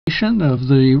definition of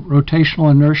the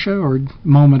rotational inertia, or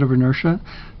moment of inertia,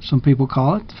 some people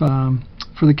call it,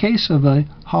 for the case of a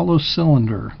hollow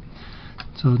cylinder.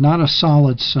 So not a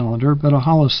solid cylinder, but a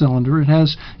hollow cylinder. It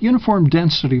has uniform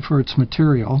density for its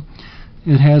material.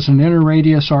 It has an inner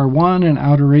radius R1 and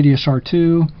outer radius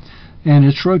R2, and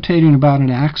it's rotating about an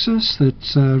axis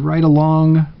that's right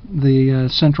along the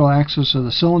central axis of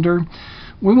the cylinder.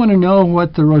 We want to know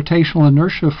what the rotational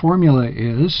inertia formula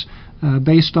is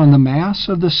based on the mass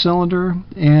of the cylinder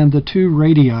and the two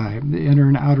radii, the inner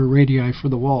and outer radii for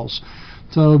the walls.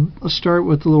 So let's start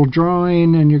with a little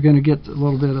drawing, and you're going to get a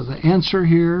little bit of the answer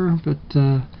here, but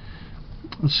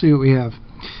let's see what we have.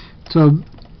 So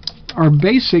our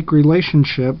basic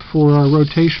relationship for our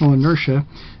rotational inertia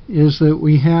is that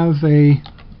we have a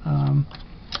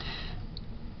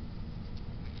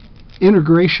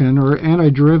integration or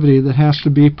antiderivative that has to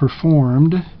be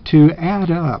performed to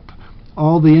add up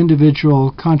all the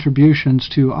individual contributions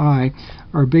to I.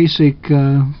 Our basic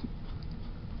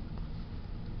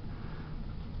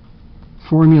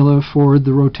formula for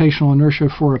the rotational inertia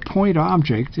for a point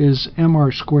object is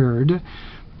mr squared.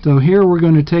 So here we're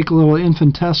going to take a little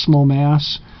infinitesimal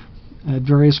mass at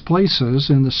various places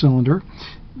in the cylinder,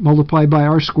 multiply by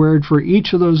r squared for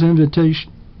each of those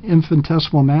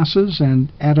infinitesimal masses,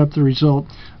 and add up the result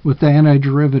with the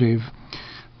antiderivative.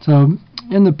 So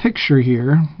in the picture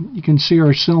here, you can see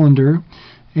our cylinder,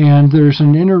 and there's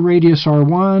an inner radius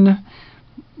R1.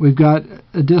 We've got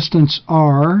a distance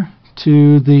r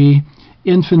to the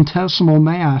infinitesimal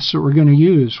mass that we're going to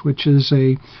use, which is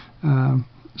a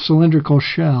cylindrical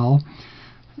shell.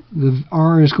 The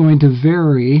r is going to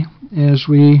vary as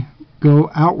we go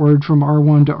outward from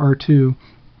R1 to R2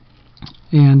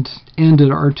 and end at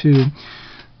R2.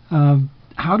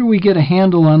 How do we get a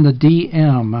handle on the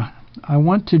dm? I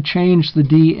want to change the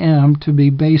dm to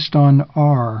be based on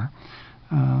r,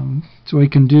 so we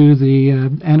can do the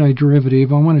antiderivative.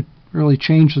 I want to really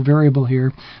change the variable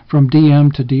here from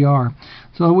dm to dr.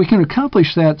 So we can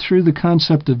accomplish that through the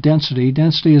concept of density.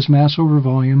 Density is mass over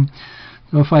volume.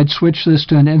 So if I'd switch this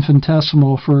to an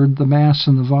infinitesimal for the mass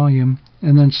and the volume,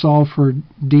 and then solve for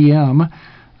dm,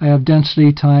 I have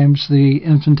density times the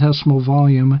infinitesimal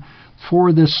volume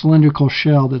for this cylindrical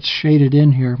shell that's shaded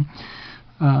in here.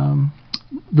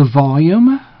 The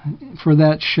volume for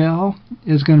that shell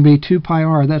is going to be 2 pi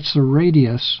r. That's the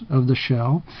radius of the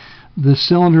shell. The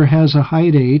cylinder has a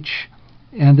height h,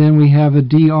 and then we have a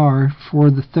dr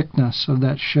for the thickness of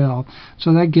that shell.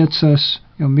 So that gets us,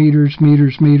 meters,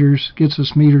 meters, meters, gets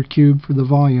us meter cubed for the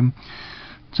volume.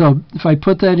 So if I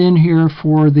put that in here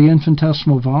for the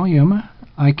infinitesimal volume,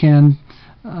 I can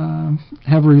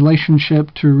have a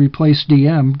relationship to replace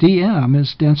dm. dm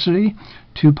is density,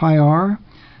 2 pi r,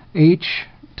 h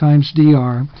times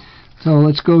dr. So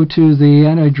let's go to the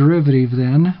antiderivative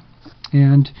then,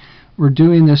 and we're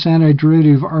doing this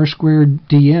antiderivative r squared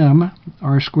dm,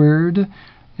 r squared,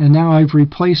 and now I've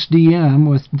replaced dm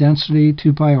with density,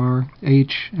 2 pi r,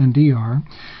 h, and dr.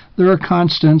 There are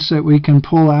constants that we can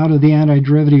pull out of the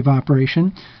antiderivative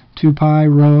operation, 2 pi,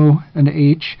 rho, and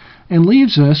h, and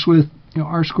leaves us with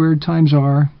r squared times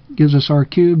r, gives us r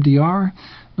cubed dr.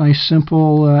 Nice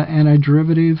simple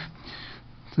antiderivative.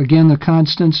 So again, the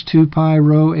constants 2 pi,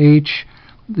 rho, h.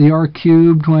 The r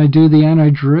cubed, when I do the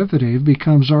antiderivative,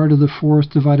 becomes r to the fourth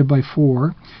divided by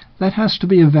 4. That has to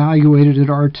be evaluated at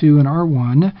r2 and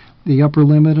r1, the upper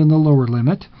limit and the lower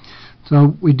limit.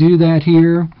 So we do that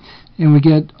here, and we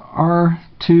get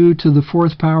r2 to the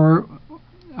fourth power.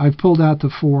 I've pulled out the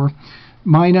 4,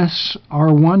 minus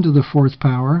r1 to the fourth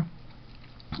power.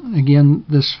 Again,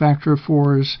 this factor of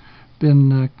 4 has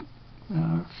been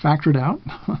factored out.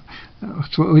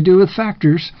 That's what we do with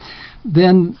factors.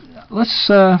 Then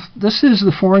this is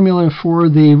the formula for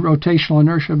the rotational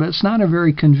inertia, but it's not a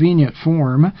very convenient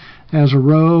form. It has a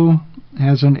rho,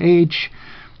 has an h.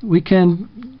 We can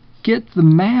get the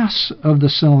mass of the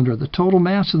cylinder, the total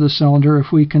mass of the cylinder,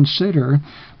 if we consider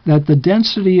that the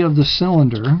density of the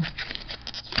cylinder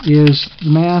is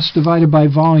mass divided by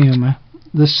volume.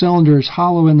 The cylinder is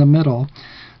hollow in the middle.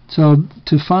 So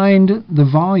to find the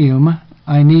volume,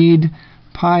 I need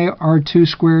pi r2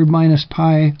 squared minus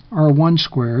pi r1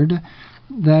 squared.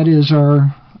 That is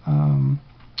our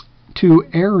two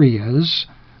areas,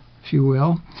 if you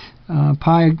will.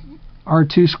 Pi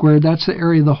r2 squared, that's the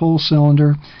area of the whole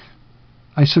cylinder.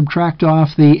 I subtract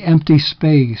off the empty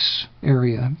space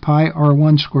area, pi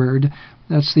r1 squared.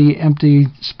 That's the empty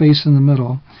space in the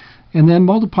middle. And then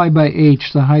multiply by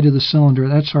h, the height of the cylinder.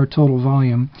 That's our total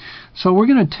volume. So we're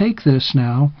going to take this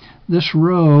now, this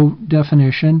rho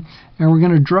definition, and we're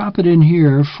going to drop it in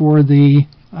here for the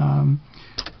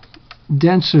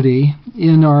density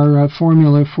in our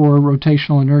formula for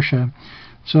rotational inertia.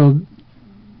 So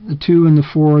the 2 and the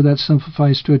 4, that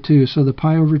simplifies to a 2. So the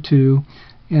pi over 2.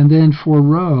 And then for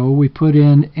rho, we put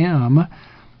in m,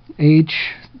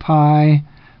 h pi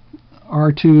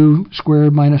r2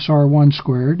 squared minus r1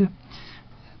 squared.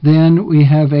 Then we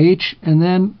have h, and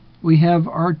then we have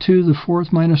r2 to the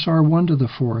 4th minus r1 to the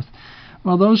 4th.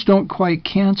 Well, those don't quite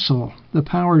cancel. The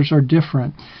powers are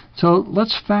different. So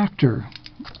let's factor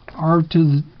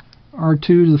r2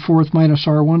 to the 4th minus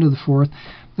r1 to the 4th.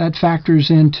 That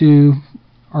factors into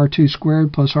r2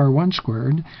 squared plus r1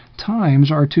 squared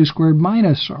times r2 squared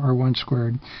minus r1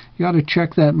 squared. You ought to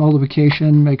check that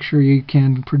multiplication, make sure you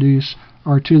can produce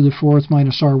r2 to the 4th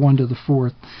minus r1 to the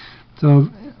 4th. So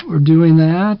we're doing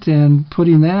that and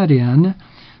putting that in.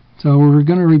 So we're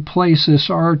going to replace this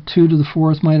r2 to the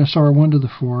 4th minus r1 to the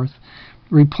 4th,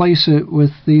 replace it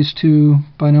with these two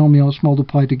binomials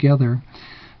multiplied together.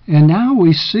 And now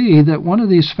we see that one of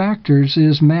these factors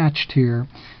is matched here.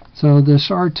 So this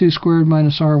r2 squared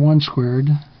minus r1 squared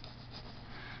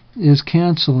is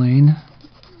canceling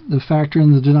the factor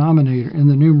in the denominator, in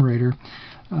the numerator,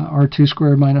 r2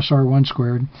 squared minus r1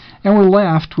 squared. And we're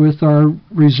left with our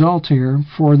result here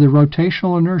for the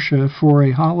rotational inertia for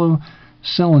a hollow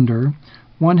cylinder,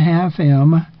 1/2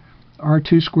 m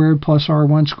r2 squared plus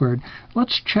r1 squared.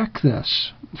 Let's check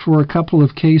this for a couple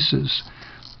of cases.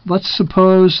 Let's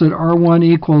suppose that r1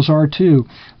 equals r2.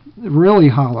 Really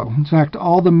hollow. In fact,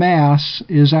 all the mass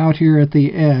is out here at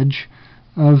the edge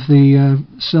of the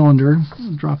cylinder.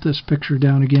 I'll drop this picture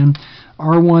down again.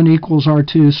 R1 equals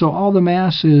R2, so all the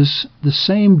mass is the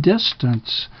same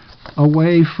distance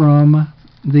away from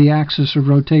the axis of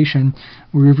rotation.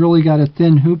 We've really got a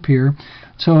thin hoop here.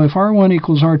 So if R1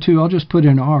 equals R2, I'll just put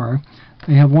in R.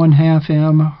 I have 1/2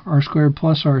 m r squared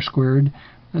plus r squared.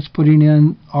 That's putting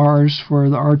in r's for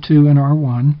the R2 and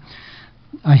R1.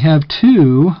 I have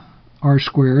 2 r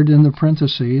squared in the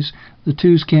parentheses. The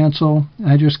 2's cancel.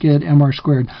 I just get mr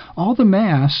squared. All the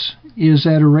mass is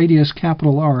at a radius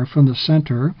capital R from the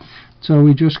center. So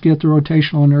we just get the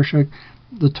rotational inertia,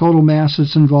 the total mass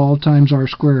that's involved, times r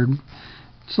squared.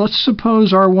 So let's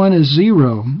suppose R1 is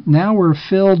 0. Now we're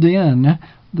filled in.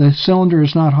 The cylinder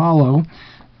is not hollow.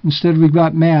 Instead, we've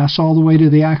got mass all the way to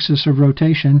the axis of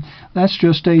rotation. That's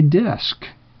just a disk,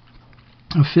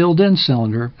 a filled-in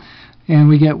cylinder. And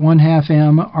we get 1/2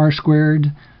 m r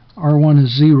squared. R1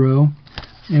 is 0.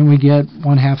 And we get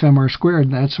 1/2 m r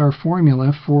squared. That's our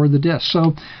formula for the disk.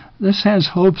 So this has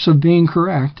hopes of being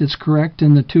correct. It's correct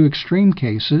in the two extreme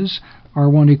cases,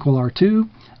 R1 equal R2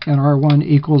 and R1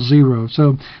 equals 0.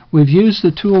 So we've used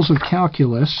the tools of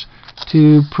calculus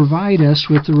to provide us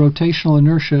with the rotational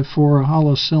inertia for a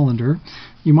hollow cylinder.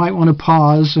 You might want to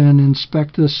pause and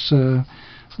inspect this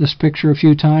this picture a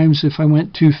few times if I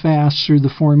went too fast through the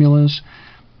formulas.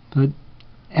 But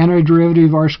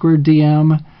antiderivative r squared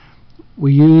dm,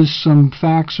 we use some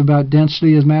facts about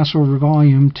density as mass over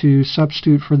volume to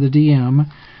substitute for the dm.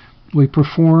 We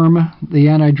perform the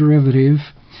antiderivative,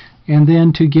 and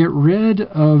then to get rid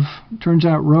of, turns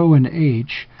out, rho and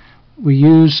h, we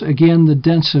use, again, the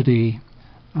density.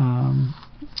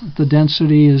 The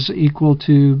density is equal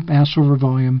to mass over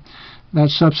volume. That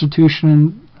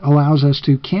substitution allows us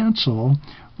to cancel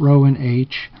rho and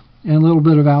h, and a little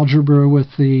bit of algebra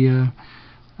with the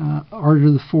r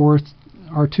to the 4th,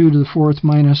 r2 to the 4th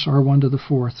minus r1 to the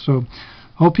 4th. So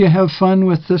hope you have fun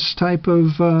with this type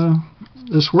of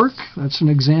this work. That's an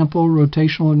example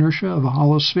rotational inertia of a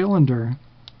hollow cylinder.